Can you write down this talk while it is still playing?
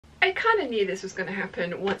I kind of knew this was going to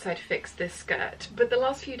happen once I'd fixed this skirt, but the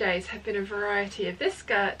last few days have been a variety of this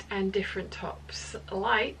skirt and different tops,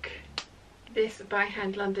 like this by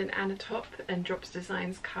Hand London Anna top and Drops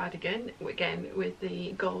Designs cardigan, again with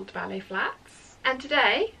the gold ballet flats. And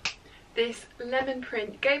today, this lemon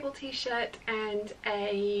print gable t-shirt and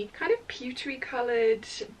a kind of pewtery coloured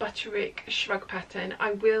butterick shrug pattern.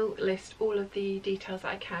 I will list all of the details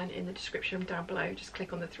that I can in the description down below. Just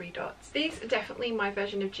click on the 3 dots. These are definitely my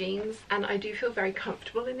version of jeans, and I do feel very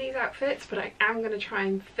comfortable in these outfits, but I am going to try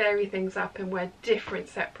and vary things up and wear different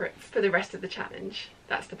separates for the rest of the challenge.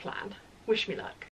 That's the plan. Wish me luck.